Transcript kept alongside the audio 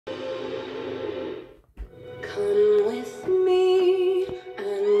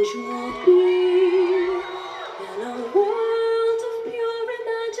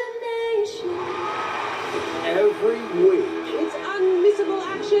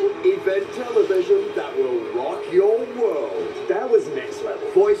Event television that will rock your world. That was next level.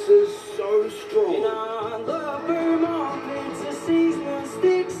 Voices so strong. And I love Vermont pizza, seasonal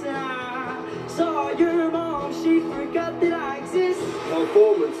sticks, and I saw your mom, she forgot that I exist.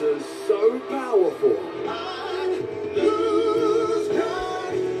 Performances so powerful. I lose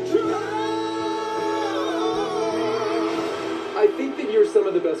control. I think that you're some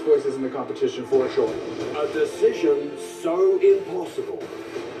of the best voices in the competition for sure. A decision so impossible.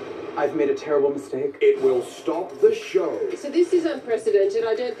 I've made a terrible mistake. It will stop the show. So this is unprecedented.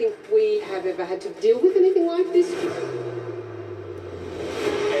 I don't think we have ever had to deal with anything like this.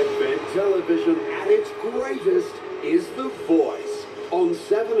 Event television at its greatest is The Voice on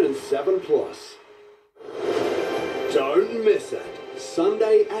 7 and 7 Plus. Don't miss it.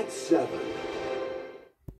 Sunday at 7.